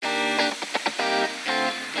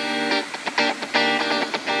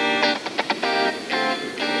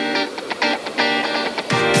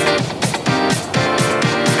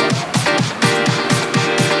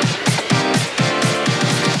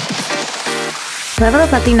Level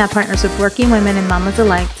Up Latina partners with working women and mamas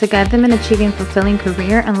alike to guide them in achieving fulfilling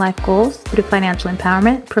career and life goals through financial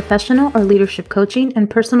empowerment, professional or leadership coaching, and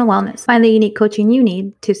personal wellness. Find the unique coaching you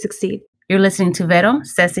need to succeed. You're listening to Vero,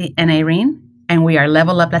 Ceci, and Irene, and we are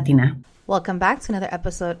Level Up Latina. Welcome back to another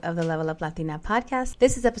episode of the Level Up Latina podcast.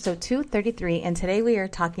 This is episode 233, and today we are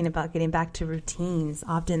talking about getting back to routines.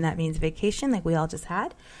 Often that means vacation, like we all just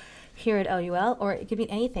had here at LUL, or it could mean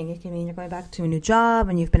anything. It could mean you're going back to a new job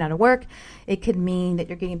and you've been out of work. It could mean that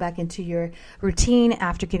you're getting back into your routine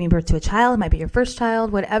after giving birth to a child. It might be your first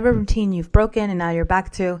child, whatever routine you've broken and now you're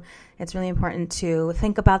back to. It's really important to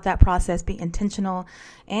think about that process, be intentional,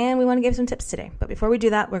 and we want to give some tips today. But before we do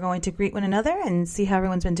that, we're going to greet one another and see how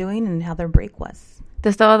everyone's been doing and how their break was. Te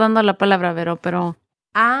estaba dando la palabra, Vero, pero...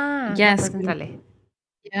 Yes.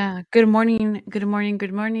 Yeah, good morning.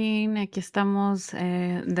 Aquí estamos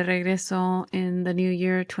de regreso in the new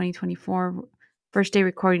year, 2024. First day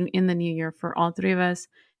recording in the new year for all three of us.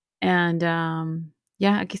 And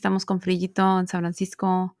aquí estamos con frillito en San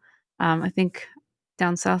Francisco. I think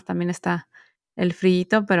down south también está el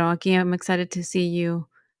frillito, pero aquí I'm excited to see you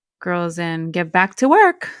girls and get back to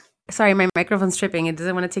work. Sorry, my microphone's tripping. It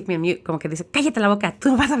doesn't want to take me on mute. Como que dice, cállate la boca,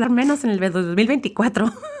 tú no vas a hablar menos en el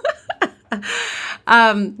 2024.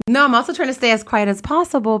 No, I'm also trying to stay as quiet as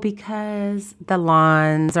possible because the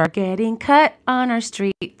lawns are getting cut on our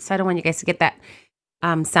street. So I don't want you guys to get that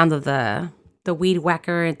sound of the weed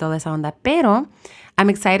whacker and toda esa onda. Pero I'm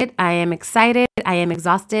excited. I am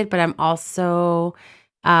exhausted, but I'm also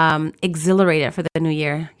exhilarated for the new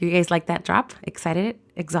year. You guys like that drop? Excited,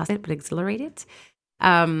 exhausted, but exhilarated.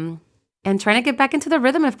 And trying to get back into the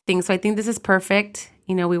rhythm of things. So I think this is perfect.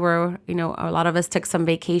 A lot of us took some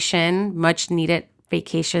vacation, much needed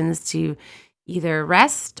vacations to either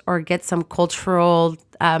rest or get some cultural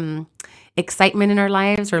excitement in our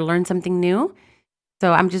lives or learn something new.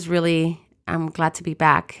 So I'm glad to be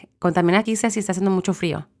back. También aquí se está haciendo mucho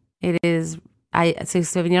frío. It is,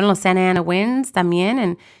 se vinieron los Santa Ana winds también,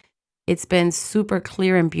 and it's been super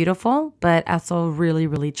clear and beautiful, but also really,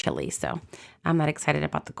 really chilly. So I'm not excited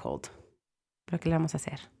about the cold. Pero ¿qué le vamos a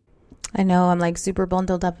hacer? I know, I'm like super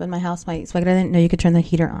bundled up in my house. My swagger didn't know you could turn the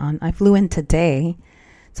heater on. I flew in today,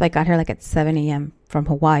 so I got here like at 7 a.m. from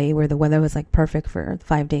Hawaii, where the weather was like perfect for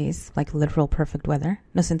 5 days, like literal perfect weather.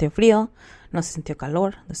 No se sintió frío, no se sintió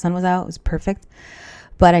calor. The sun was out, it was perfect.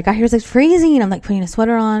 But I got here, it was like freezing. I'm like putting a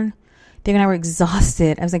sweater on. Diego and I were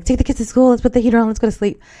exhausted. I was like, take the kids to school, let's put the heater on, let's go to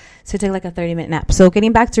sleep. So I took like a 30-minute nap. So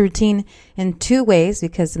getting back to routine in two ways,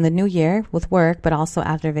 because in the new year with work, but also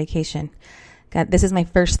after vacation. God, this is my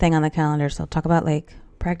first thing on the calendar. So I'll talk about like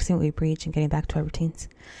practicing what we preach and getting back to our routines.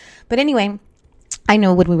 But anyway, I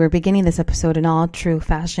know when we were beginning this episode, in all true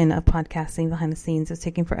fashion of podcasting behind the scenes, it was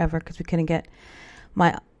taking forever because we couldn't get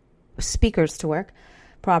my speakers to work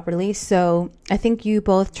properly. So I think you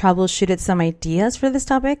both troubleshooted some ideas for this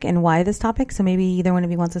topic and why this topic. So maybe either one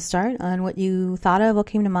of you wants to start on what you thought of, what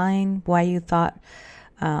came to mind, why you thought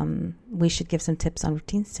we should give some tips on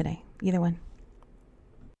routines today. Either one.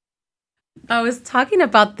 I was talking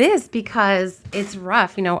about this because it's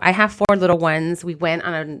rough. I have 4 little ones. We went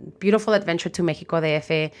on a beautiful adventure to Mexico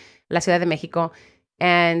DF, la Ciudad de Mexico,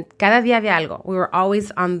 and cada día había algo. We were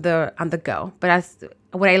always on the go. But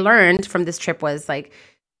what I learned from this trip was like,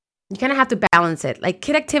 you kind of have to balance it, like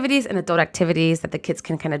kid activities and adult activities that the kids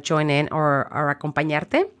can kind of join in or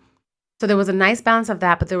acompañarte. So there was a nice balance of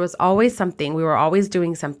that, but there was always something. We were always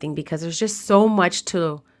doing something because there's just so much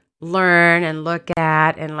to learn and look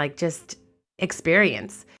at and like just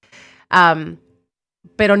experience.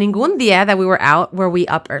 Pero ningún día that we were out were we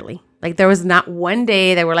up early. Like there was not one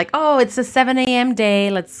day that we're like, oh, it's a 7 a.m.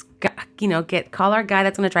 day. Let's, call our guy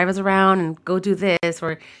that's going to drive us around and go do this.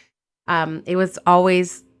 Or it was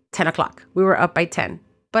always 10 o'clock. We were up by 10.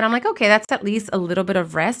 But I'm like, okay, that's at least a little bit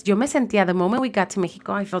of rest. Yo me sentía, the moment we got to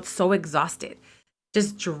Mexico, I felt so exhausted,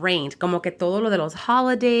 just drained. Como que todo lo de los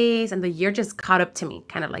holidays and the year just caught up to me.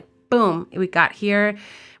 Kind of like, boom, we got here.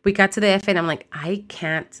 We got to the F and I'm like, I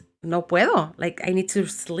can't, no puedo. Like, I need to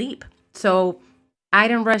sleep. So I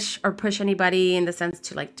didn't rush or push anybody in the sense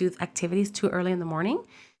to like do activities too early in the morning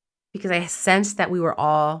because I sensed that we were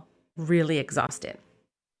all really exhausted.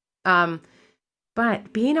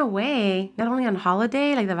 But being away, not only on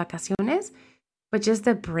holiday, like the vacaciones, but just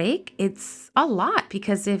the break, it's a lot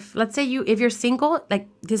because if you're single, like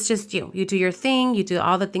this is just you do your thing, you do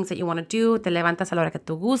all the things that you want to do, te levantas a la hora que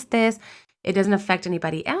tú gustes, it doesn't affect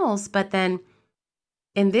anybody else. But then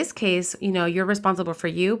in this case, you're responsible for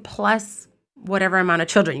you plus whatever amount of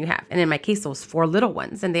children you have. And in my case, those 4 little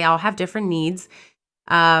ones, and they all have different needs.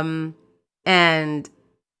 And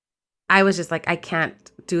I was just like, I can't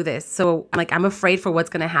do this. So I'm like, I'm afraid for what's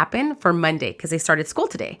going to happen for Monday because they started school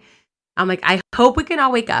today. I'm like, I hope we can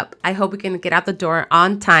all wake up. I hope we can get out the door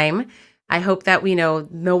on time. I hope that we know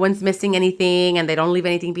no one's missing anything and they don't leave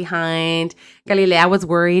anything behind. Galilea was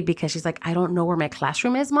worried because she's like, I don't know where my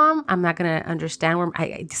classroom is, Mom. I'm not going to understand where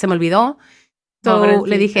se me olvidó. So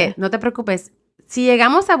le dije, no te preocupes. Si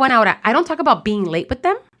llegamos a buena hora, I don't talk about being late with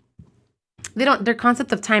them. Their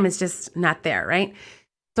concept of time is just not there, right?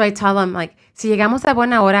 So I tell them, like, si llegamos a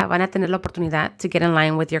buena hora, van a tener la oportunidad to get in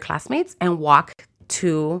line with your classmates and walk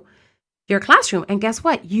to your classroom. And guess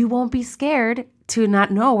what? You won't be scared to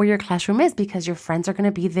not know where your classroom is because your friends are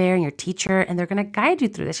going to be there and your teacher, and they're going to guide you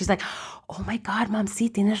through this. She's like, oh my God, Mom,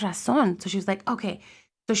 sí, tienes razón. So she was like, okay.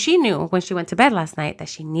 So she knew when she went to bed last night that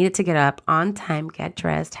she needed to get up on time, get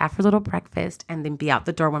dressed, have her little breakfast, and then be out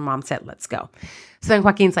the door when Mom said, let's go. So then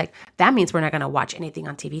Joaquin's like, that means we're not going to watch anything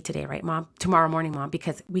on TV today, right, Mom? Tomorrow morning, Mom,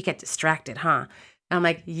 because we get distracted, huh? And I'm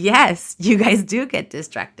like, yes, you guys do get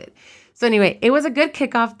distracted. So anyway, it was a good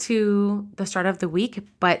kickoff to the start of the week,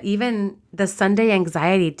 but even the Sunday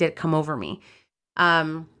anxiety did come over me.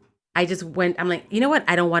 I just went, I'm like, you know what?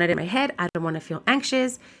 I don't want it in my head. I don't want to feel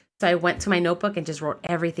anxious. So I went to my notebook and just wrote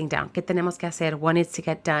everything down. ¿Qué tenemos que hacer? What needs to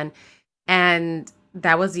get done? And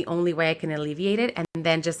that was the only way I can alleviate it. And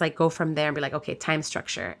then just like go from there and be like, okay, time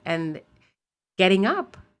structure. And getting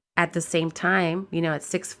up at the same time, you know, at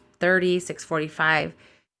 6:30, 6:45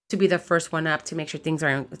 to be the first one up to make sure things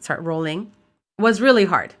start rolling was really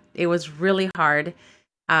hard. It was really hard.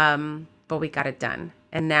 But we got it done.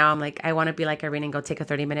 And now I'm like, I want to be like Irene and go take a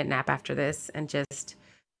 30-minute nap after this and just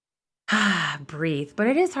breathe. But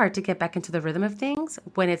it is hard to get back into the rhythm of things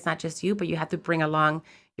when it's not just you, but you have to bring along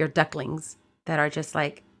your ducklings that are just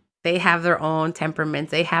like, they have their own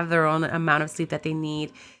temperaments. They have their own amount of sleep that they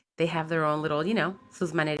need. They have their own little, you know,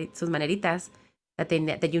 sus maneritas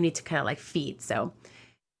that you need to kind of like feed. So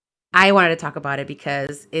I wanted to talk about it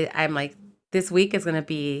because I'm like, this week is going to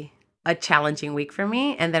be a challenging week for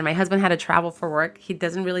me. And then my husband had to travel for work. He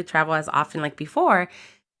doesn't really travel as often like before,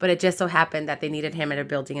 but it just so happened that they needed him at a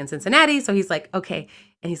building in Cincinnati. So he's like, okay.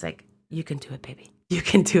 And he's like, you can do it, baby. You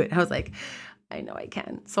can do it. I was like, I know I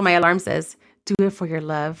can. So my alarm says, do it for your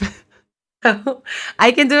love.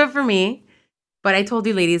 I can do it for me. But I told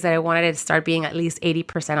you ladies that I wanted to start being at least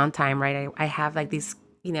 80% on time, right? I have like these,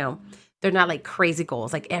 you know, they're not like crazy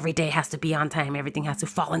goals. Like every day has to be on time. Everything has to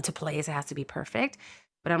fall into place. It has to be perfect.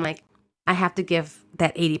 But I'm like, I have to give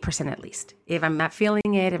that 80% at least. If I'm not feeling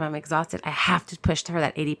it, if I'm exhausted, I have to push to her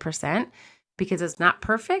that 80% because it's not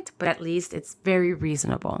perfect, but at least it's very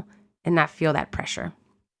reasonable and not feel that pressure.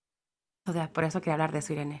 O sea, por eso quería hablar de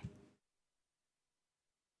eso, Irene.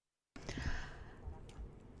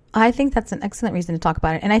 I think that's an excellent reason to talk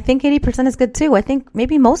about it. And I think 80% is good too. I think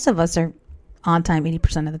maybe most of us are on time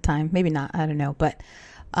 80% of the time. Maybe not. I don't know. But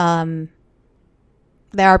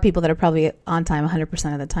there are people that are probably on time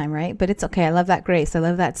 100% of the time, right? But it's okay. I love that grace. I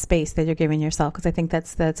love that space that you're giving yourself because I think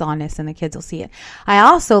that's honest and the kids will see it. I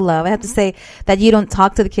also love, I have to say, that you don't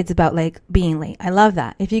talk to the kids about like being late. I love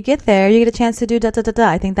that. If you get there, you get a chance to do da-da-da-da.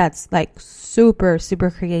 I think that's like super,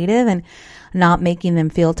 super creative and not making them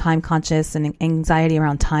feel time conscious and anxiety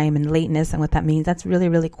around time and lateness and what that means. That's really,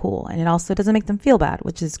 really cool. And it also doesn't make them feel bad,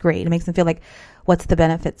 which is great. It makes them feel like what's the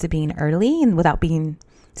benefits of being early and without being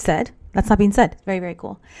said. That's not being said. Very, very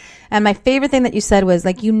cool. And my favorite thing that you said was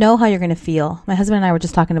like, you know how you're going to feel. My husband and I were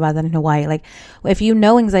just talking about that in Hawaii. Like if you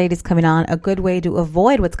know anxiety is coming on, a good way to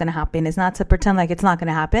avoid what's going to happen is not to pretend like it's not going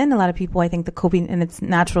to happen. A lot of people, I think the coping, and it's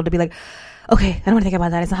natural to be like, okay, I don't want to think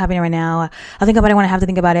about that. It's not happening right now. I'll think about it when I have to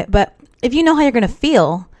think about it. But if you know how you're going to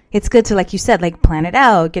feel, it's good to, like you said, like plan it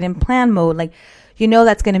out, get in plan mode. Like, you know,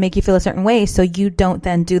 that's going to make you feel a certain way. So you don't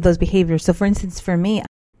then do those behaviors. So for instance, for me,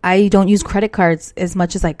 I don't use credit cards as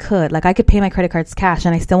much as I could. Like I could pay my credit cards cash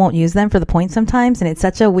and I still won't use them for the points sometimes. And it's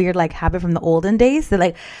such a weird like habit from the olden days that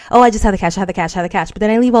like, oh, I just have the cash, I have the cash, I have the cash. But then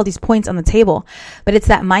I leave all these points on the table. But it's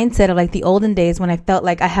that mindset of like the olden days when I felt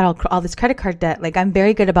like I had all this credit card debt. Like I'm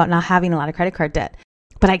very good about not having a lot of credit card debt.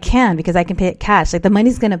 But I can because I can pay it cash. Like the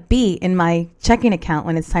money's going to be in my checking account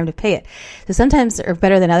when it's time to pay it. So sometimes they're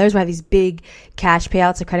better than others. We have these big cash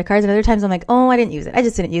payouts of credit cards. And other times I'm like, oh, I didn't use it. I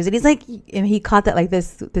just didn't use it. He's like, and he caught that like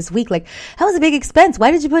this week. Like, that was a big expense.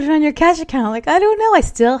 Why did you put it on your cash account? Like, I don't know. I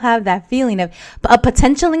still have that feeling of a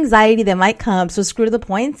potential anxiety that might come. So screw the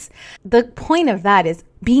points. The point of that is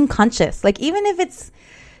being conscious. Like even if it's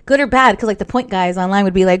good or bad, because like the point guys online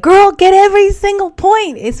would be like, girl, get every single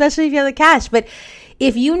point, especially if you have the cash. But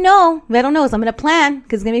if you know, Vero knows, I'm going to plan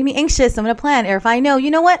because it's going to make me anxious. I'm going to plan. Or if I know, you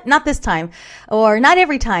know what? Not this time or not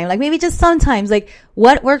every time, like maybe just sometimes, like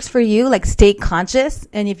what works for you, like stay conscious.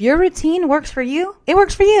 And if your routine works for you, it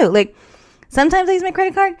works for you. Like Sometimes I use my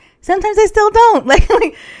credit card. Sometimes I still don't. Like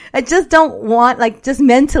I just don't want, like, just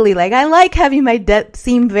mentally, like, I like having my debt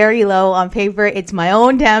seem very low on paper. It's my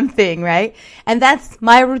own damn thing, right? And that's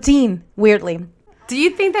my routine, weirdly. Do you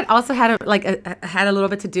think that also had a little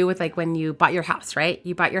bit to do with like when you bought your house, right?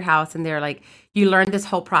 You bought your house and they're like, you learned this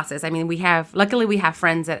whole process. I mean, luckily we have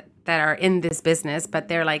friends that are in this business, but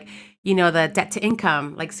they're like, the debt to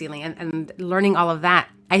income, like ceiling and learning all of that.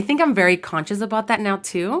 I think I'm very conscious about that now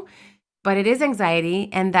too, but it is anxiety.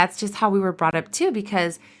 And that's just how we were brought up too,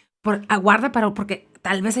 because aguarda porque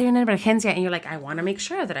tal vez hay una emergencia, and you're like, I want to make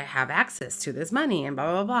sure that I have access to this money and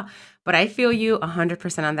blah, blah, blah. But I feel you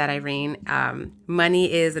 100% on that, Irene.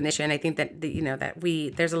 Money is an issue. And I think that,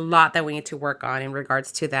 there's a lot that we need to work on in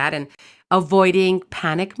regards to that, and avoiding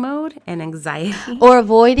panic mode and anxiety. Or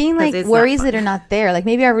avoiding like worries that are not there. Like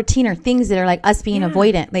maybe our routine or things that are like us being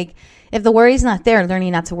avoidant. Like if the worry's not there,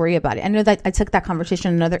 learning not to worry about it. I know that I took that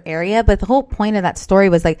conversation in another area, but the whole point of that story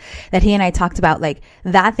was like that he and I talked about, like,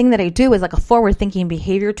 that thing that I do is like a forward thinking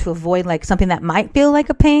behavior to avoid like something that might feel like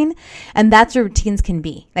a pain. And that's what routines can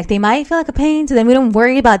be. Like they might feel like a pain, so then we don't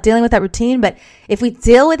worry about dealing with that routine. But if we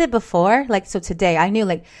deal with it before, like, so today I knew,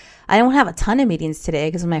 like, I don't have a ton of meetings today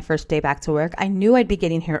because it's my first day back to work. I knew I'd be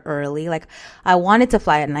getting here early. Like I wanted to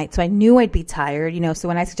fly at night, so I knew I'd be tired, So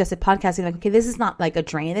when I suggested podcasting, like, okay, this is not like a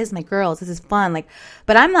drain. This is my girls. This is fun. Like,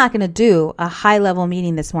 but I'm not going to do a high level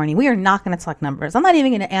meeting this morning. We are not going to talk numbers. I'm not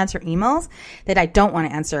even going to answer emails that I don't want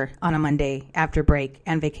to answer on a Monday after break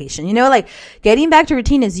and vacation. Like getting back to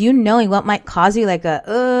routine is knowing what might cause you like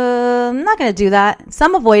I'm not going to do that.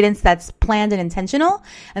 Some avoidance that's planned and intentional.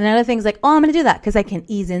 And then other things like, I'm going to do that because I can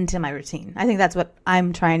ease into my routine. I think that's what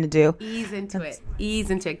I'm trying to do. Ease into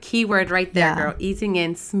it. Keyword right there, girl. Easing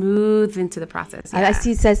in, smooth into the process. I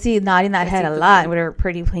see Ceci nodding that head a lot with her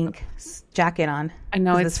pretty pink jacket on. I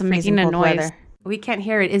know, it's making a noise. Weather. We can't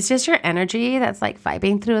hear it. It's just your energy that's like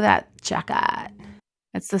vibing through that jacket.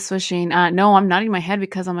 It's the swishing. No, I'm nodding my head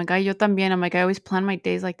because I'm like, yo también. I'm like, I always plan my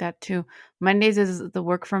days like that too. Mondays is the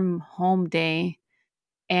work from home day.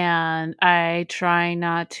 And I try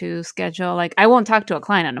not to schedule, like, I won't talk to a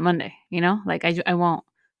client on a Monday, like I won't.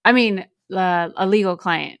 I mean, a legal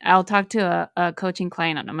client. I'll talk to a coaching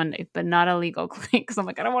client on a Monday, but not a legal client because I'm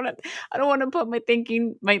like, I don't want to put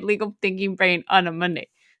my legal thinking brain on a Monday.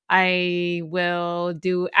 I will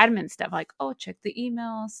do admin stuff like, check the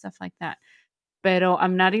emails, stuff like that. But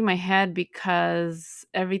I'm nodding my head because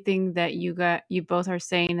everything that you both are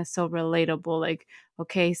saying is so relatable. Like,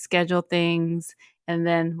 okay, schedule things. And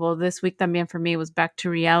then, this week también for me was back to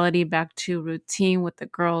reality, back to routine with the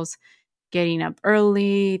girls getting up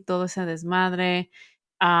early, todo ese desmadre.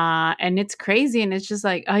 And it's crazy. And it's just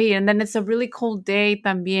like, and then it's a really cold day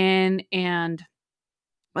también. And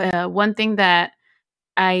one thing that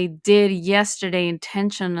I did yesterday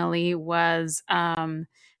intentionally was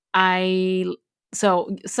Sundays,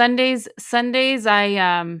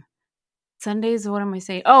 what am I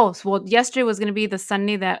saying? Yesterday was going to be the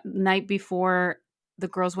Sunday that night before the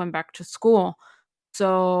girls went back to school.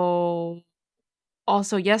 So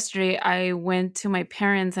also yesterday I went to my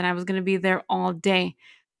parents and I was going to be there all day.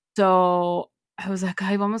 So I was like,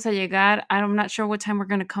 ay, vamos a llegar. I'm not sure what time we're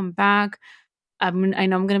going to come back. I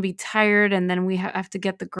know I'm going to be tired. And then we have to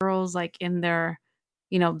get the girls like in their,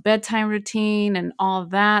 bedtime routine and all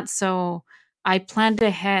that. So I planned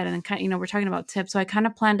ahead and kind of, we're talking about tips. So I kind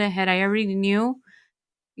of planned ahead. I already knew,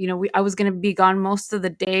 I was going to be gone most of the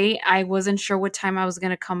day. I wasn't sure what time I was going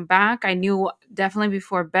to come back. I knew definitely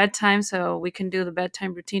before bedtime, so we can do the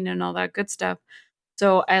bedtime routine and all that good stuff.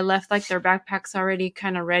 So I left like their backpacks already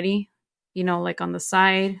kind of ready, like on the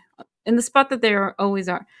side in the spot that they always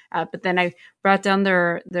are at. But then I brought down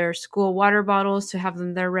their school water bottles to have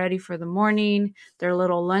them there ready for the morning, their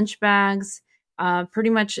little lunch bags, pretty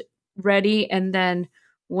much ready. And then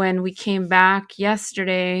when we came back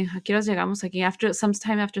yesterday,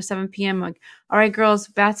 sometime after 7 p.m., like, all right, girls,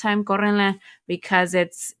 bath time, córrenle, because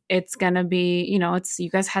it's gonna be, you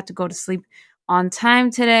guys had to go to sleep on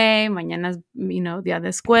time today. Mañana's, día de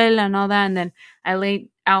escuela and all that. And then I laid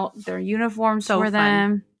out their uniforms for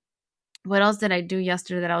them. What else did I do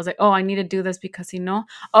yesterday that I was like, I need to do this because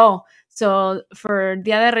so for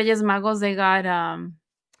Dia de Reyes Magos, they got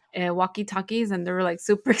walkie-talkies and they were like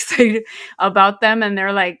super excited about them, and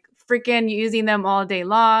they're like freaking using them all day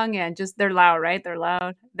long, and just they're loud, right? They're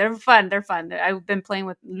loud. They're fun. I've been playing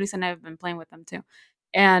with Luis, and I've been playing with them too.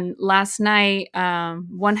 And last night,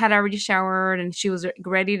 one had already showered and she was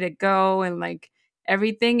ready to go and like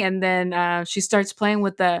everything, and then she starts playing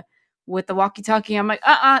with the walkie-talkie. I'm like,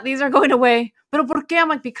 these are going away. Pero por qué? I'm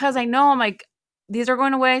like, because I know. I'm like, these are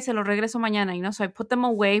going away. Se los regreso mañana, So I put them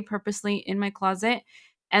away purposely in my closet.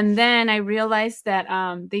 And then I realized that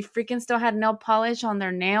they freaking still had nail polish on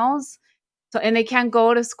their nails. So, and they can't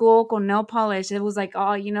go to school con nail polish. It was like,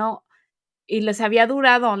 oh, y les había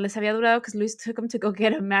durado because Luis took them to go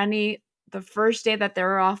get a mani the first day that they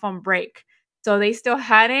were off on break. So they still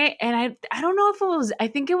had it. And I don't know if it was, I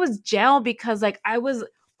think it was gel because like I was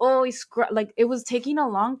always, like it was taking a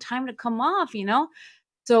long time to come off,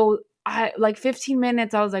 So I like 15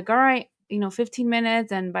 minutes, I was like, all right, 15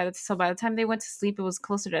 minutes. And by the time they went to sleep, it was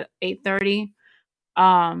closer to 8:30.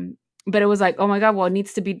 But it was like, oh my God, well, it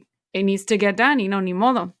needs to get done, ni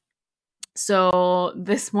modo. So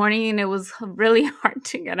this morning it was really hard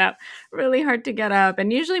to get up.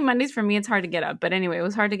 And usually Mondays for me, it's hard to get up. But anyway, it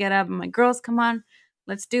was hard to get up. I'm like, girls, come on,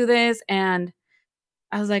 let's do this. And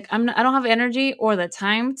I was like, I don't have energy or the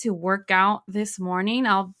time to work out this morning.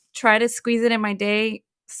 I'll try to squeeze it in my day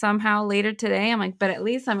somehow later today. I'm like, but at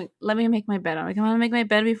least let me make my bed. I'm going to make my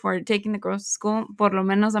bed before taking the girls to school. Por lo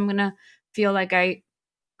menos I'm going to feel like I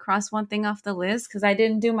cross one thing off the list, because I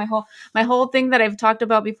didn't do my whole thing that I've talked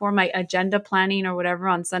about before, my agenda planning or whatever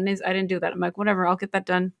on Sundays. I didn't do that. I'm like, whatever, I'll get that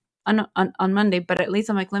done on Monday. But at least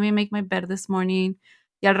I'm like, let me make my bed this morning.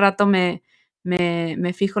 Y al rato me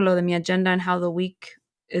fijo lo de mi agenda and how the week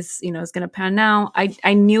is going to pan out.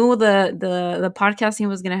 I knew the podcasting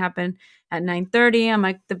was going to happen at 9:30. I'm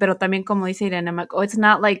like, pero también como dice Irene, I'm like, oh, it's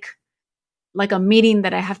not like a meeting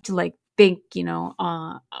that I have to like think,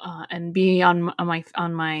 and be on my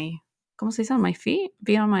 ¿cómo se dice? On my feet,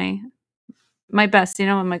 be on my best,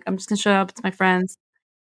 I'm like, I'm just gonna show up to my friends,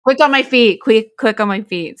 quick on my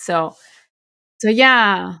feet. So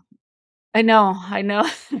yeah, I know.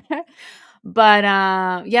 But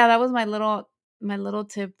yeah, that was my little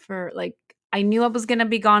tip for like, I knew I was gonna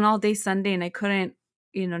be gone all day Sunday and I couldn't,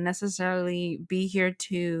 necessarily be here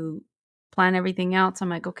to plan everything out. So I'm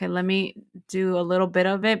like, okay, let me do a little bit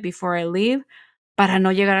of it before I leave, para no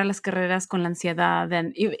llegar a las carreras con la ansiedad.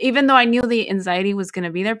 And even though I knew the anxiety was going to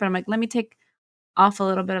be there, but I'm like, let me take off a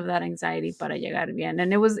little bit of that anxiety para llegar bien.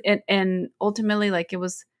 And and ultimately, like, it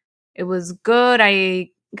was good. I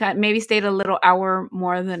maybe stayed a little hour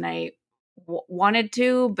more than I wanted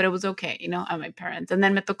to, but it was okay, at my parents. And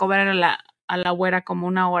then me tocó ver a la güera como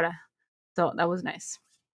una hora. So that was nice.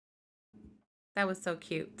 That was so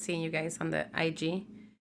cute seeing you guys on the IG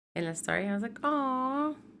in the story. I was like,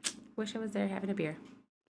 oh, wish I was there having a beer.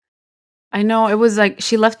 I know. It was like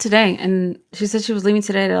she left today and she said she was leaving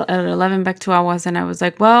today at 11 back to Aguas. And I was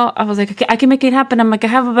like, okay, I can make it happen. I'm like, I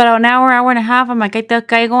have about an hour and a half. I'm like, I te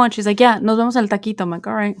caigo. And she's like, yeah, nos vemos al taquito. I'm like,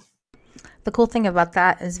 all right. The cool thing about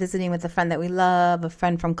that is visiting with a friend that we love, a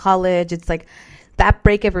friend from college. It's like that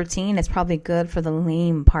break of routine is probably good for the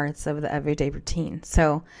lame parts of the everyday routine.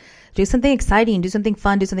 So do something exciting, do something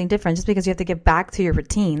fun, do something different. Just because you have to get back to your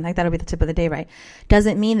routine, like that'll be the tip of the day, right?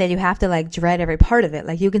 Doesn't mean that you have to like dread every part of it.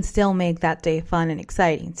 Like you can still make that day fun and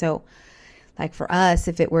exciting. So like for us,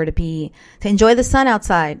 if it were to enjoy the sun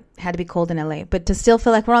outside, it had to be cold in LA, but to still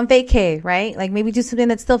feel like we're on vacay, right? Like maybe do something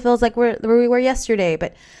that still feels like where we were yesterday.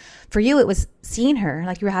 But for you, it was seeing her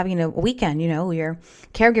like you were having a weekend, your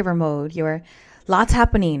caregiver mode, your lots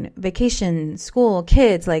happening, vacation, school,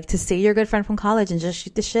 kids, like to see your good friend from college and just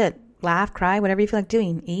shoot the shit, laugh, cry, whatever you feel like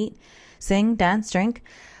doing, eat, sing, dance, drink.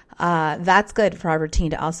 That's good for our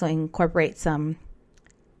routine to also incorporate some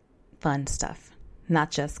fun stuff,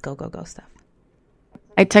 not just go stuff.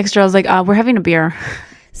 I text her, I was like, we're having a beer.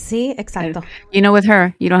 See, exacto. With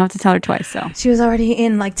her, you don't have to tell her twice. So she was already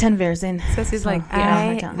in like 10 beers in. So she's like,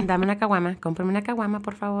 dame una caguama, cómprame una caguama,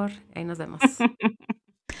 por favor. Ahí nos vemos.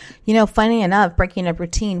 Funny enough, breaking up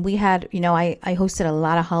routine, we had, I hosted a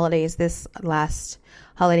lot of holidays this last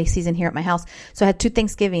holiday season here at my house. So I had 2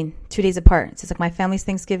 Thanksgiving, 2 days apart. So it's like my family's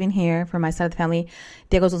Thanksgiving here for my side of the family.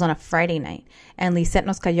 Diego's was on a Friday night. And Lisette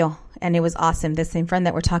nos cayó. And it was awesome. The same friend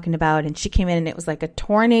that we're talking about. And she came in and it was like a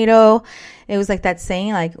tornado. It was like that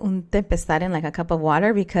saying, like, un tempestad in like a cup of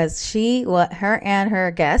water, because her and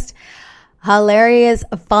her guest, hilarious,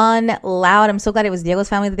 fun, loud. I'm so glad it was Diego's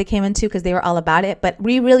family that they came into because they were all about it. But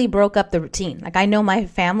we really broke up the routine. Like I know my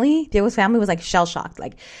family, Diego's family was like shell shocked.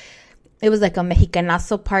 Like it was like a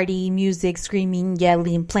Mexicanazo party, music, screaming,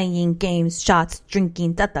 yelling, playing games, shots,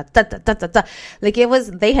 drinking, da da da da da da da. Like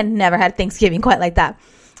they had never had Thanksgiving quite like that.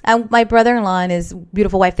 And my brother-in-law and his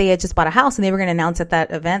beautiful wife, they had just bought a house and they were going to announce at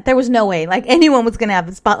that event. There was no way like anyone was going to have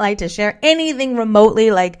a spotlight to share anything remotely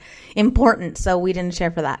like important. So we didn't share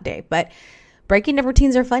for that day. But breaking up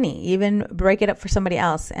routines are funny. Even break it up for somebody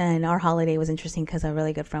else. And our holiday was interesting because a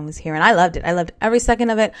really good friend was here and I loved it. I loved every second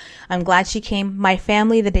of it. I'm glad she came. My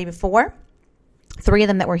family the day before, 3 of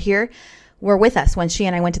them that were here, were with us when she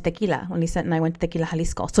and I went to Tequila, when Lisa and I went to Tequila,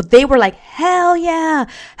 Jalisco. So they were like, hell yeah,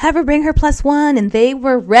 have her bring her +1. And they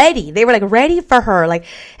were ready. They were like ready for her. Like,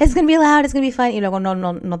 it's going to be loud. It's going to be fun.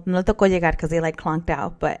 No tocó llegar because they like clonked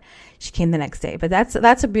out, but she came the next day. But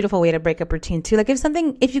that's a beautiful way to break up routine too. Like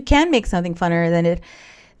if you can make something funner, then it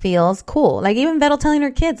feels cool. Like even Vettel telling her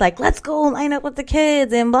kids, like, let's go line up with the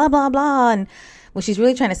kids and blah, blah, blah. And well, she's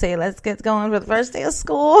really trying to say, let's get going for the first day of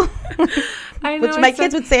school. I know, which my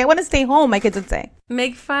kids would say, I want to stay home. My kids would say,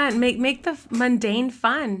 make fun, make the mundane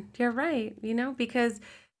fun. You're right, because,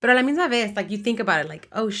 pero a la misma vez, like you think about it, like,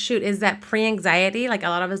 oh shoot, is that pre-anxiety? Like a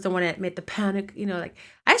lot of us don't want to admit the panic, like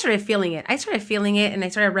I started feeling it and I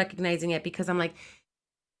started recognizing it because I'm like,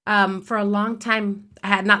 for a long time,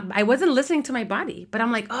 I wasn't listening to my body, but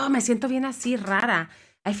I'm like, oh, me siento bien así rara.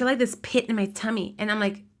 I feel like this pit in my tummy. And I'm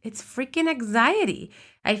like, it's freaking anxiety.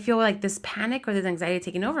 I feel like this panic or this anxiety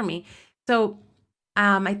taking over me. So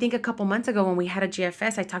I think a couple months ago when we had a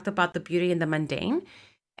GFS, I talked about the beauty in the mundane.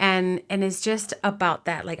 And it's just about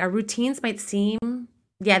that. Like our routines might seem,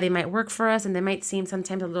 they might work for us and they might seem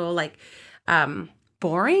sometimes a little like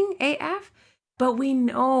boring AF. But we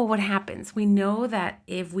know what happens. We know that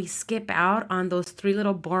if we skip out on those 3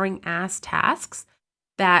 little boring ass tasks,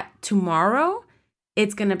 that tomorrow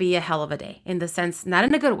it's going to be a hell of a day in the sense, not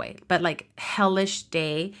in a good way, but like hellish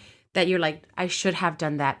day that you're like, I should have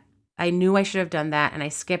done that. I knew I should have done that. And I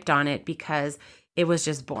skipped on it because it was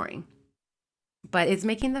just boring. But it's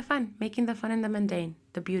making the fun in the mundane,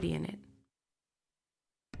 the beauty in it.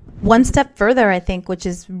 One step further, I think, which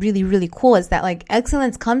is really, really cool, is that like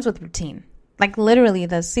excellence comes with routine. Like literally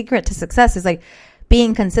the secret to success is like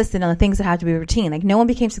being consistent on the things that have to be routine. Like no one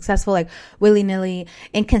became successful like willy-nilly,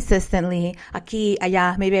 inconsistently, aquí,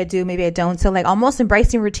 allá, maybe I do, maybe I don't. So like almost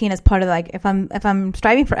embracing routine as part of like, if I'm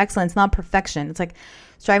striving for excellence, not perfection, it's like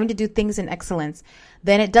striving to do things in excellence,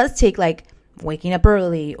 then it does take like waking up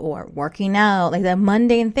early or working out, like the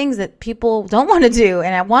mundane things that people don't want to do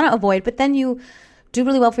and I want to avoid, but then you do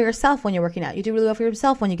really well for yourself when you're working out. You do really well for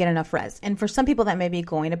yourself when you get enough rest. And for some people, that may be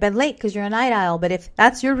going to bed late because you're a night owl. But if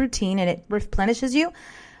that's your routine and it replenishes you,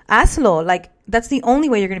 hazlo. Like, that's the only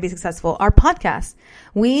way you're going to be successful. Our podcast,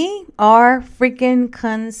 we are freaking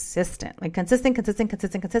consistent. Like,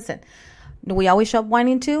 consistent. Do we always show up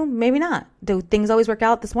whining too? Maybe not. Do things always work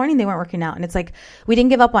out? This morning, they weren't working out. And it's like, we didn't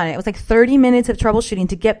give up on it. It was like 30 minutes of troubleshooting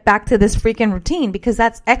to get back to this freaking routine because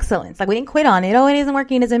that's excellence. Like, we didn't quit on it. Oh, it isn't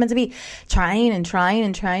working. It isn't meant to be. Trying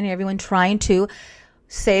and everyone trying to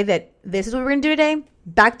say that this is what we're going to do today.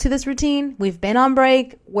 Back to this routine. We've been on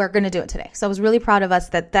break. We're going to do it today. So I was really proud of us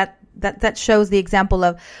that shows the example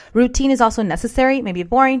of routine is also necessary. Maybe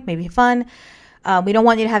boring, maybe fun. We don't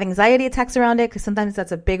want you to have anxiety attacks around it because sometimes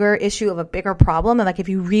that's a bigger issue of a bigger problem. And like if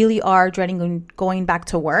you really are dreading going back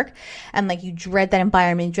to work and like you dread that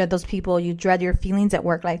environment, you dread those people, you dread your feelings at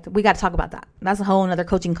work, like we got to talk about that. That's a whole nother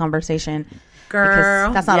coaching conversation.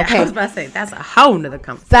 Girl, that's not okay. I was about to say, that's a whole nother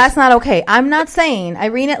conversation. That's not okay. I'm not saying,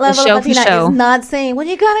 Irene at Level Up Latina is not saying, well,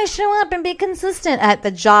 you got to show up and be consistent at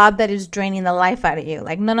the job that is draining the life out of you.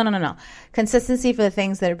 Like, no. Consistency for the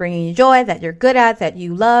things that are bringing you joy, that you're good at, that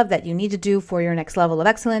you love, that you need to do for your next level of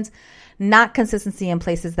excellence. Not consistency in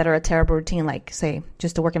places that are a terrible routine, like, say,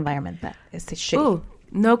 just a work environment that is shitty. Ooh,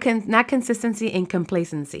 not consistency in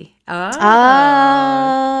complacency.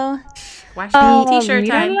 Wash t-shirt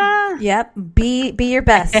time. Yep. Be your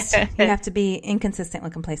best. You have to be inconsistent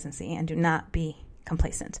with complacency and do not be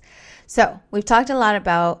complacent. So we've talked a lot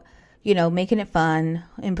about, making it fun,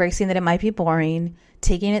 embracing that it might be boring,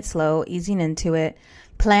 taking it slow, easing into it,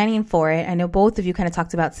 planning for it. I know both of you kind of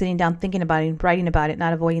talked about sitting down, thinking about it, writing about it,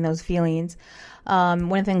 not avoiding those feelings.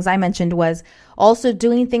 One of the things I mentioned was also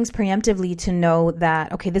doing things preemptively to know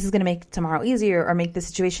that, okay, this is going to make tomorrow easier or make the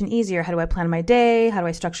situation easier. How do I plan my day? How do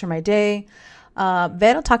I structure my day?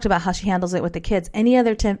 Vero talked about how she handles it with the kids. Any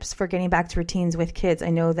other tips for getting back to routines with kids? I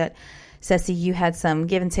know that, Ceci, you had some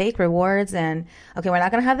give and take rewards and, okay, we're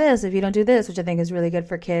not going to have this if you don't do this, which I think is really good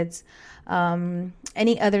for kids.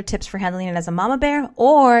 Any other tips for handling it as a mama bear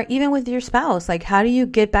or even with your spouse? Like, how do you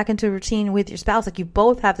get back into a routine with your spouse? Like, you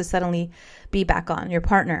both have to suddenly be back on your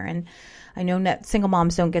partner. And I know that single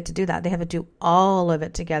moms don't get to do that. They have to do all of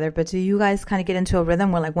it together. But do you guys kind of get into a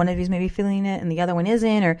rhythm where like one of you's maybe feeling it and the other one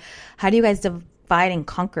isn't? Or how do you guys divide and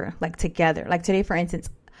conquer like together? Like today, for instance,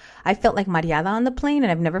 I felt like mareada on the plane,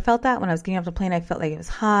 and I've never felt that. When I was getting off the plane, I felt like it was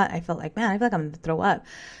hot. I felt like, man, I feel like I'm going to throw up.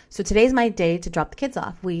 So today's my day to drop the kids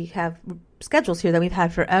off. We have schedules here that we've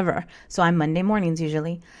had forever. So I'm Monday mornings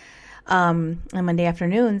usually, and Monday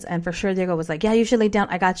afternoons. And for sure, Diego was like, yeah, you should lay down.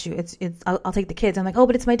 I got you. I'll take the kids. I'm like, oh,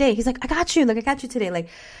 but it's my day. He's like, I got you. Like, I got you today. Like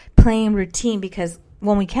playing routine because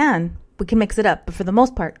when we can, we can mix it up, but for the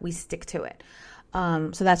most part, we stick to it.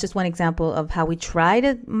 So that's just one example of how we try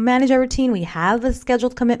to manage our routine. We have a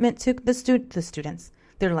scheduled commitment to the students.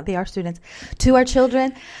 They are students, to our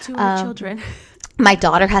children. To our children. My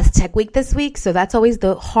daughter has tech week this week, so that's always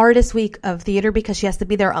the hardest week of theater because she has to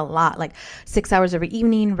be there a lot, like 6 hours every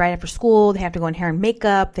evening, right after school. They have to go in hair and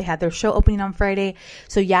makeup. They had their show opening on Friday.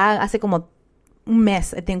 So ya hace como un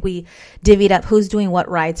mes, I think we divvied up who's doing what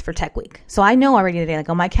rides for tech week. So I know already today, like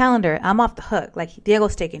on my calendar, I'm off the hook. Like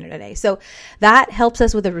Diego's taking it today. So that helps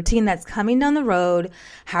us with a routine that's coming down the road.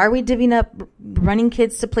 How are we divvying up running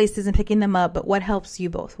kids to places and picking them up? But what helps you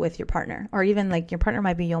both with your partner? Or even like your partner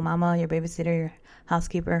might be your mama, your babysitter, your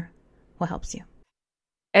housekeeper. What helps you?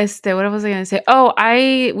 What was I gonna say?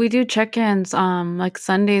 We do check-ins like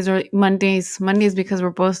Sundays or Mondays because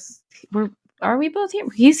are we both here?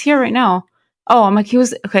 He's here right now. Oh, I'm like, he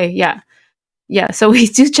was okay, yeah. So we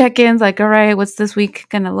do check-ins, like, all right, what's this week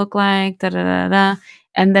gonna look like? Da da da da.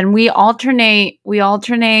 And then we alternate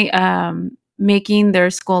making their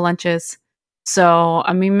school lunches. So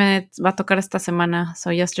a mí me va a tocar esta semana.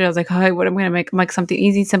 So yesterday I was like, hey, what am I gonna make? I'm like something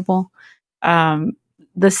easy, simple.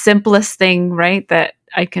 The simplest thing, right, that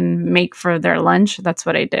I can make for their lunch. That's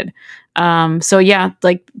what I did. So yeah,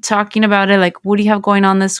 like talking about it, like, what do you have going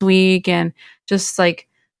on this week? And just like,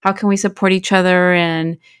 how can we support each other?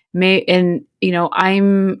 And I'm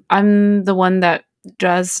the one that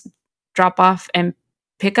does drop off and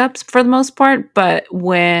pickups for the most part. But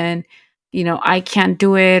when, I can't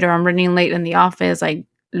do it or I'm running late in the office, like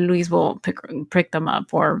Luis will pick them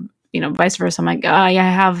up or, vice versa. I'm like, yeah, I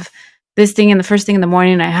have this thing in the first thing in the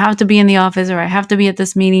morning. I have to be in the office or I have to be at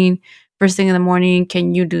this meeting first thing in the morning.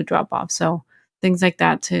 Can you do drop off? So things like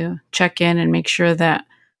that to check in and make sure that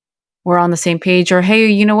we're on the same page. Or, hey,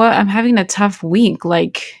 you know what? I'm having a tough week.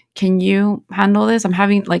 Like, can you handle this? I'm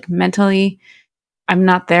having, like, mentally, I'm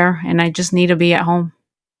not there and I just need to be at home,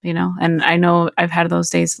 And I know I've had those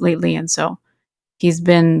days lately. And so he's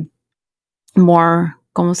been more,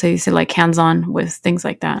 como se dice, like hands-on with things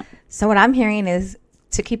like that. So what I'm hearing is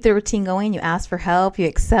to keep the routine going, you ask for help, you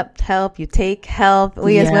accept help, you take help.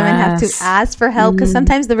 We as women have to ask for help because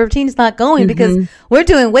sometimes the routine is not going because we're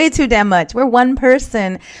doing way too damn much. We're one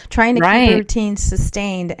person trying to keep the routine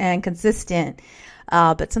sustained and consistent.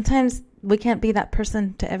 But sometimes we can't be that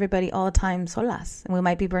person to everybody all the time solas. And we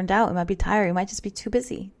might be burned out. We might be tired. We might just be too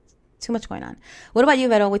busy. Too much going on. What about you,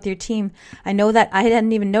 Vero, with your team? I know that I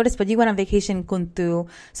hadn't even noticed, but you went on vacation con tu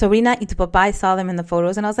sobrina y tu papá. I saw them in the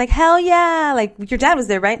photos, and I was like, hell yeah! Like, your dad was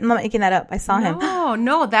there, right? I'm not making that up. I saw him.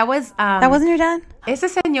 No, that was... that wasn't your dad? Ese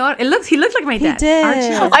señor, he looks like my dad. He did.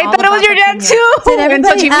 I thought it was your dad, too! Did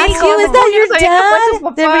everybody ask you, is that your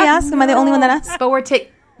dad? Did everybody ask? Am I the only one that asked? But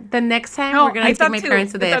the next time, we're going to take my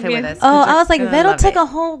parents to the DF with us. Oh, I was like, Vero took a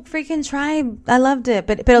whole freaking tribe. I loved it.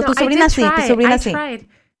 Pero tu sobrina sí. I tried.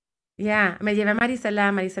 Yeah, me llevé a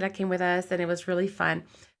Marisela. Marisela came with us, and it was really fun.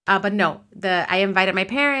 But no, I invited my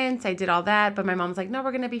parents. I did all that, but my mom's like, no, we're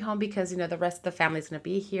going to be home because, the rest of the family's going to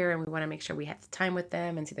be here, and we want to make sure we have time with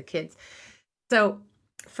them and see the kids. So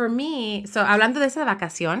for me, hablando de esa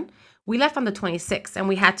vacación, we left on the 26th, and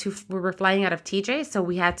we were flying out of TJ, so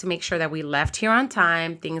we had to make sure that we left here on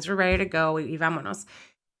time. Things were ready to go. Y vámonos.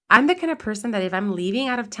 I'm the kind of person that if I'm leaving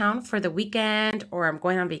out of town for the weekend or I'm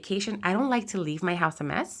going on vacation, I don't like to leave my house a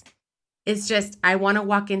mess. It's just, I want to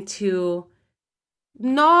walk into,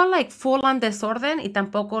 no like full on desorden y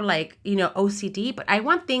tampoco like, OCD, but I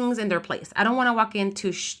want things in their place. I don't want to walk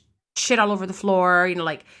into shit all over the floor,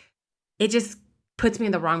 like it just puts me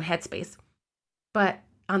in the wrong headspace. But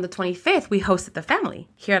on the 25th, we hosted the family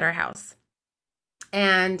here at our house.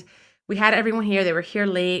 And we had everyone here. They were here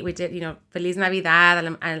late. We did, Feliz Navidad, a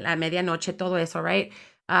la medianoche, todo eso, right?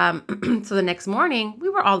 So the next morning, we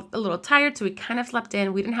were all a little tired, so we kind of slept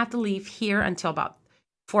in. We didn't have to leave here until about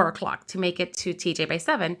 4 o'clock to make it to TJ by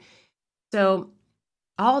 7. So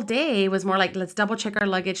all day was more like, let's double check our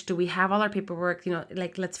luggage. Do we have all our paperwork?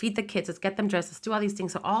 Like, let's feed the kids. Let's get them dressed. Let's do all these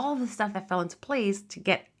things. So all the stuff that fell into place to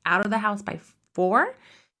get out of the house by 4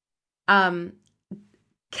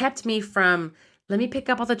 kept me from... Let me pick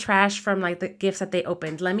up all the trash from like the gifts that they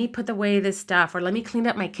opened. Let me put away this stuff, or let me clean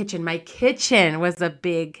up my kitchen. My kitchen was a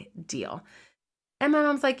big deal. And my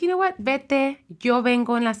mom's like, you know what? Vete, yo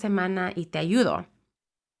vengo en la semana y te ayudo.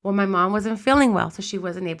 Well, my mom wasn't feeling well, so she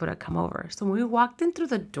wasn't able to come over. So when we walked in through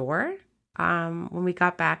the door, when we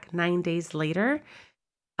got back 9 days later,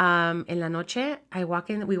 en la noche, we walk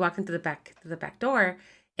in through the back door,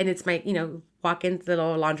 and it's my, walk into the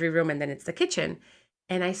little laundry room, and then it's the kitchen.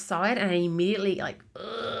 And I saw it, and I immediately,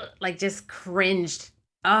 just cringed.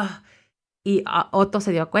 Y Otto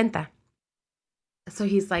se dio cuenta. So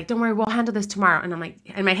he's like, don't worry, we'll handle this tomorrow. And I'm like,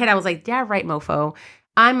 in my head, I was like, yeah, right, mofo.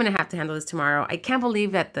 I'm going to have to handle this tomorrow. I can't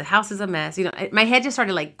believe that the house is a mess. My head just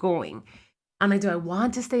started like going. I'm like, do I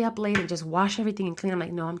want to stay up late and just wash everything and clean? I'm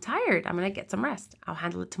like, no, I'm tired. I'm going to get some rest. I'll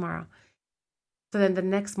handle it tomorrow. So then the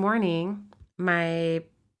next morning, my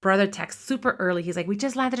brother texts super early. He's like, we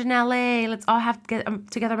just landed in LA. Let's all have to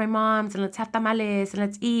get together, my mom's, and let's have tamales and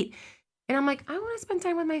let's eat. And I'm like, I want to spend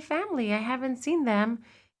time with my family. I haven't seen them.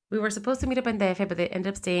 We were supposed to meet up in DF, but they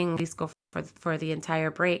ended up staying in Jalisco for the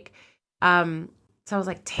entire break. So I was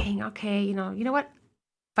like, dang, okay, you know what?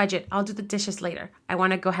 Fudge it. I'll do the dishes later. I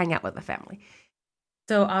want to go hang out with the family.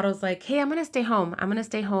 So Otto's like, hey, I'm going to stay home.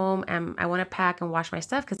 And I want to pack and wash my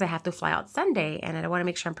stuff because I have to fly out Sunday and I want to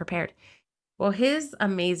make sure I'm prepared. Well, his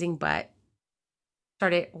amazing butt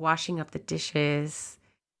started washing up the dishes,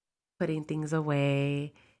 putting things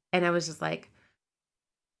away. And I was just like,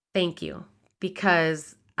 thank you.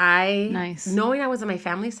 Because knowing I was in my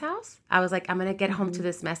family's house, I was like, I'm going to get home to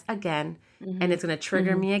this mess again. And it's going to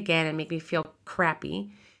trigger me again and make me feel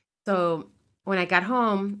crappy. So when I got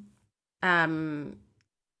home, I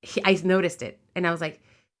noticed it. And I was like,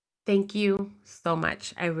 thank you so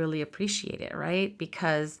much. I really appreciate it, right?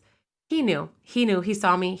 Because he knew. He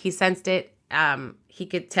saw me. He sensed it. He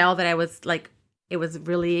could tell that I was like, it was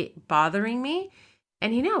really bothering me.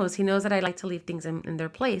 And he knows that I like to leave things in their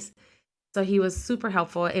place. So he was super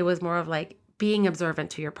helpful. It was more of like being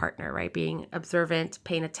observant to your partner, right? Being observant,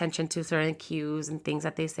 paying attention to certain cues and things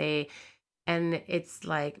that they say. And it's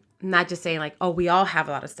like, not just saying like, oh, we all have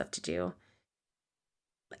a lot of stuff to do.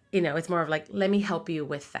 It's more of like, let me help you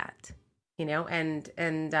with that, and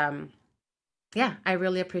yeah, I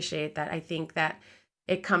really appreciate that. I think that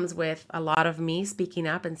it comes with a lot of me speaking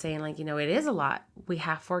up and saying like, it is a lot. We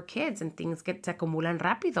have 4 kids and things se acumulan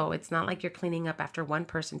rápido. It's not like you're cleaning up after one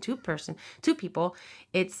person, two people.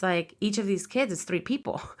 It's like each of these kids is 3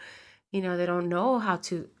 people. They don't know how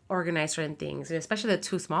to organize certain things, especially the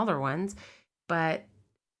 2 smaller ones. But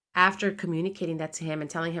after communicating that to him and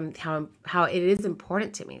telling him how it is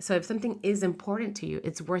important to me. So if something is important to you,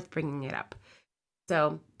 it's worth bringing it up.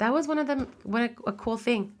 So that was a cool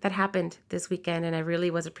thing that happened this weekend. And I really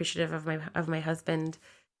was appreciative of my husband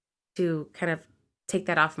to kind of take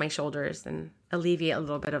that off my shoulders and alleviate a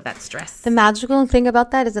little bit of that stress. The magical thing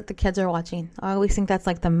about that is that the kids are watching. I always think that's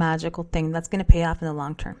like the magical thing that's going to pay off in the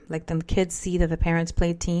long term. Like the kids see that the parents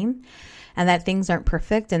play team and that things aren't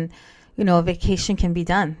perfect. And a vacation can be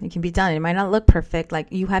done. It can be done. It might not look perfect.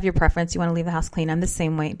 Like you have your preference. You want to leave the house clean. I'm the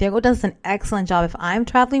same way. Diego does an excellent job. If I'm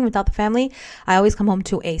traveling without the family, I always come home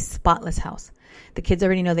to a spotless house. The kids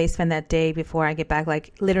already know they spend that day before I get back,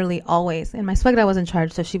 like literally always. And my suegra was in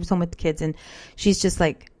charge. So she was home with the kids and she's just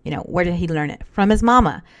like, where did he learn it? From his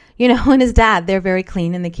mama, and his dad. They're very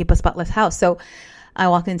clean and they keep a spotless house. So I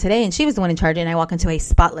walked in today and she was the one in charge and I walk into a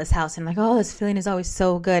spotless house and I'm like, oh, this feeling is always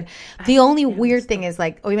so good. The only weird thing is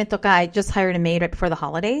like, I just hired a maid right before the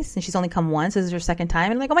holidays and she's only come once. This is her second time.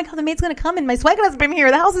 And I'm like, oh my God, the maid's going to come and my suegra has been here.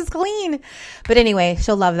 The house is clean. But anyway,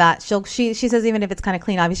 she'll love that. She says even if it's kind of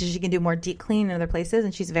clean, obviously she can do more deep clean in other places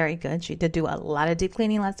and she's very good. She did do a lot of deep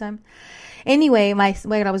cleaning last time. Anyway, my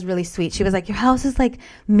suegra was really sweet. She was like, your house is like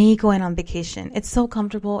me going on vacation. It's so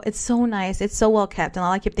comfortable. It's so nice. It's so well kept. And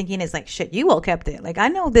all I kept thinking is like, shit, you well kept it. Like, I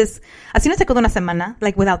know this. Así no se quedó una semana,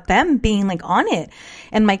 like without them being like on it.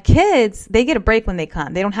 And my kids, they get a break when they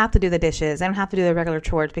come. They don't have to do the dishes. They don't have to do the regular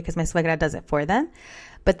chores because my suegra does it for them.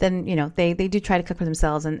 But then, they do try to cook for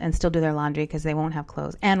themselves and still do their laundry because they won't have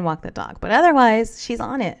clothes and walk the dog. But otherwise, she's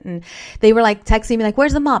on it. And they were like texting me like,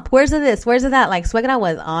 where's the mop? Where's the this? Where's the that? Like suegra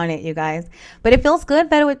was on it, you guys. But it feels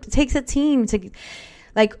good that it takes a team to,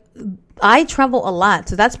 like, I travel a lot.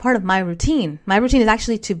 So that's part of my routine. My routine is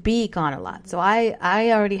actually to be gone a lot. So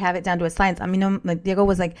I already have it down to a science. I mean, like Diego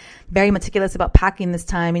was like very meticulous about packing this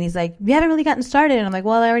time. And he's like, we haven't really gotten started. And I'm like,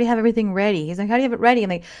 well, I already have everything ready. He's like, how do you have it ready? I'm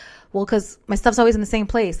like, well, because my stuff's always in the same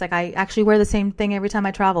place. Like I actually wear the same thing every time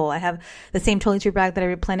I travel. I have the same toiletry bag that I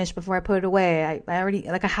replenish before I put it away. I already,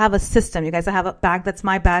 like I have a system. You guys, I have a bag that's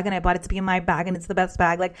my bag and I bought it to be in my bag and it's the best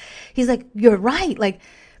bag. Like he's like, you're right. Like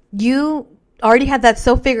you already have that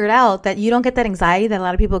so figured out that you don't get that anxiety that a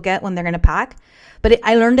lot of people get when they're going to pack. But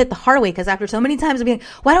I learned it the hard way because after so many times of being,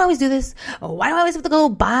 why do I always do this? Oh, why do I always have to go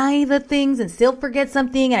buy the things and still forget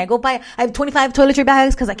something? And I have 25 toiletry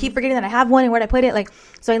bags because I keep forgetting that I have one and where I put it. Like,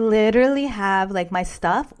 so I literally have like my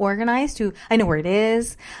stuff organized I know where it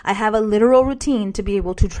is. I have a literal routine to be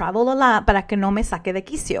able to travel a lot, para que no me saque de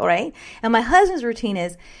quicio, right? And my husband's routine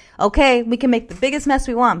is, okay, we can make the biggest mess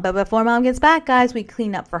we want, but before mom gets back, guys, we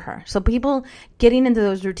clean up for her. So people getting into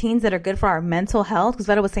those routines that are good for our mental health, because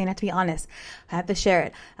Vero was saying, I have to be honest. I have to share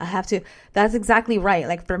it. I have to. That's exactly right.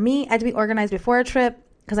 Like for me, I have to be organized before a trip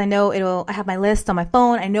because I know I have my list on my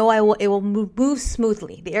phone. I know it will move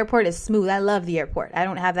smoothly. The airport is smooth. I love the airport. I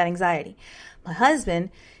don't have that anxiety. My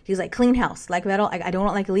husband, he's like clean house. Like I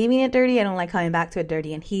don't like leaving it dirty. I don't like coming back to it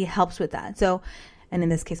dirty. And he helps with that. So, and in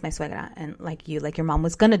this case, my suegra, and like your mom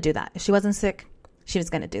was going to do that. If she wasn't sick, she was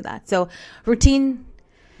going to do that. So routine.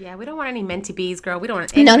 Yeah, we don't want any mentee bees, girl. We don't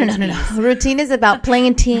want any No. Routine is about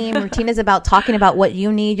playing team. Routine is about talking about what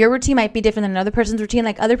you need. Your routine might be different than another person's routine.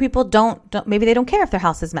 Like other people don't maybe they don't care if their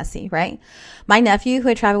house is messy, right? My nephew, who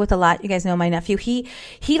I travel with a lot, you guys know my nephew, he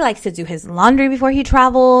likes to do his laundry before he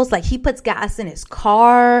travels. Like he puts gas in his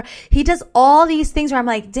car. He does all these things where I'm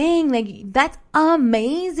like, dang, like that's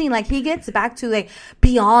amazing. Like he gets back to like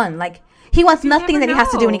beyond, like he wants nothing that he has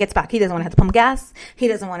to do when he gets back. He doesn't want to have to pump gas. He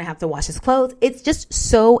doesn't want to have to wash his clothes. It's just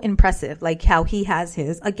so impressive, like how he has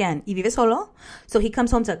his, again, y vive solo. So he comes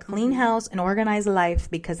home to a clean house and organized life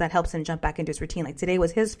because that helps him jump back into his routine. Like today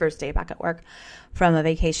was his first day back at work from a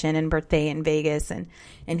vacation and birthday in Vegas. And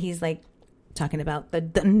he's like talking about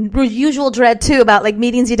the usual dread too about like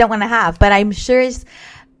meetings you don't want to have. But I'm sure he's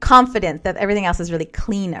confident that everything else is really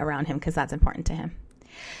clean around him because that's important to him.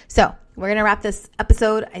 So we're going to wrap this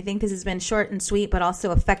episode. I think this has been short and sweet, but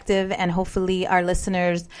also effective. And hopefully our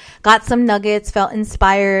listeners got some nuggets, felt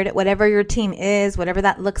inspired, whatever your team is, whatever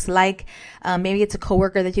that looks like. Maybe it's a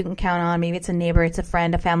coworker that you can count on. Maybe it's a neighbor, it's a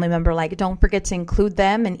friend, a family member. Like, don't forget to include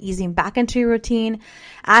them and easing back into your routine.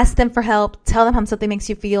 Ask them for help. Tell them how something makes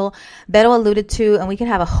you feel. Beto alluded to, and we could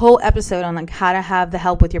have a whole episode on like how to have the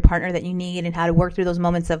help with your partner that you need and how to work through those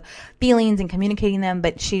moments of feelings and communicating them.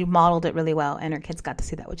 But she modeled it really well, and her kids got to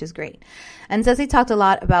see that, which is great. And Ceci talked a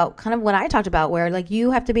lot about kind of what I talked about, where like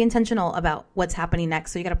you have to be intentional about what's happening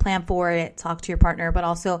next. So you got to plan for it, talk to your partner, but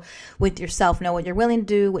also with yourself, know what you're willing to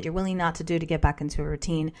do, what you're willing not to do to get back into a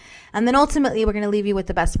routine. And then ultimately, we're going to leave you with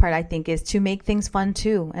the best part, I think, is to make things fun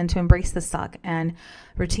too and to embrace the suck. And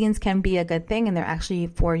routines can be a good thing, and they're actually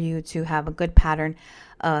for you to have a good pattern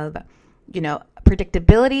of,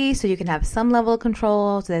 predictability, so you can have some level of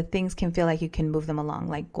control so that things can feel like you can move them along,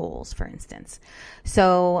 like goals, for instance.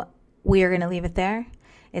 So we are going to leave it there.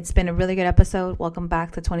 It's been a really good episode. Welcome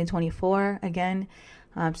back to 2024 again.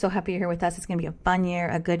 I'm so happy you're here with us. It's going to be a fun year,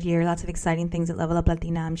 a good year, lots of exciting things at Level Up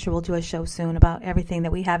Latina. I'm sure we'll do a show soon about everything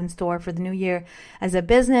that we have in store for the new year as a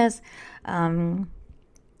business,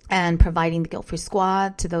 and providing the Guilt-Free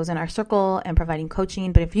Squad to those in our circle and providing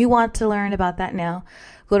coaching. But if you want to learn about that now,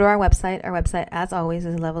 go to our website. Our website, as always,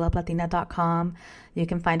 is leveluplatina.com. You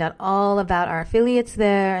can find out all about our affiliates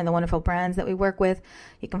there and the wonderful brands that we work with.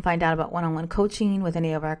 You can find out about one-on-one coaching with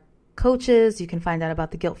any of our coaches. You can find out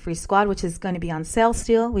about the Guilt-Free Squad, which is going to be on sale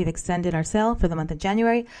still. We've extended our sale for the month of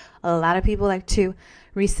January. A lot of people like to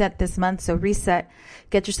reset this month. So reset,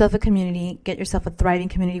 get yourself a community, get yourself a thriving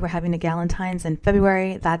community. We're having a Galentine's in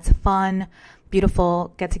February. That's fun,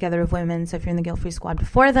 beautiful get together of women. So if you're in the Guilt-Free Squad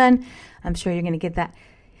before then, I'm sure you're going to get that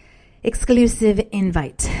exclusive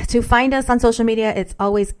invite. To find us on social media, it's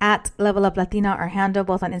always at Level Up Latina, our handle,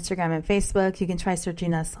 both on Instagram and Facebook. You can try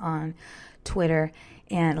searching us on Twitter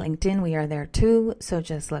and LinkedIn. We are there too. So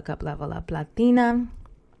just look up Level Up Latina.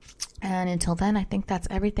 And until then, I think that's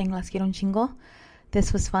everything. Las quiero un chingo.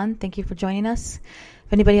 This was fun. Thank you for joining us.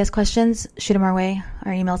 If anybody has questions, shoot them our way.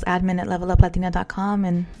 Our email's admin@leveluplatina.com.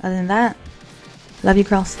 And other than that, love you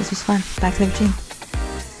girls. This was fun. Back to the routine.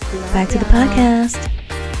 Back to the podcast.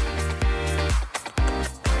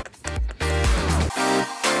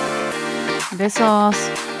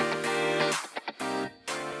 Besos.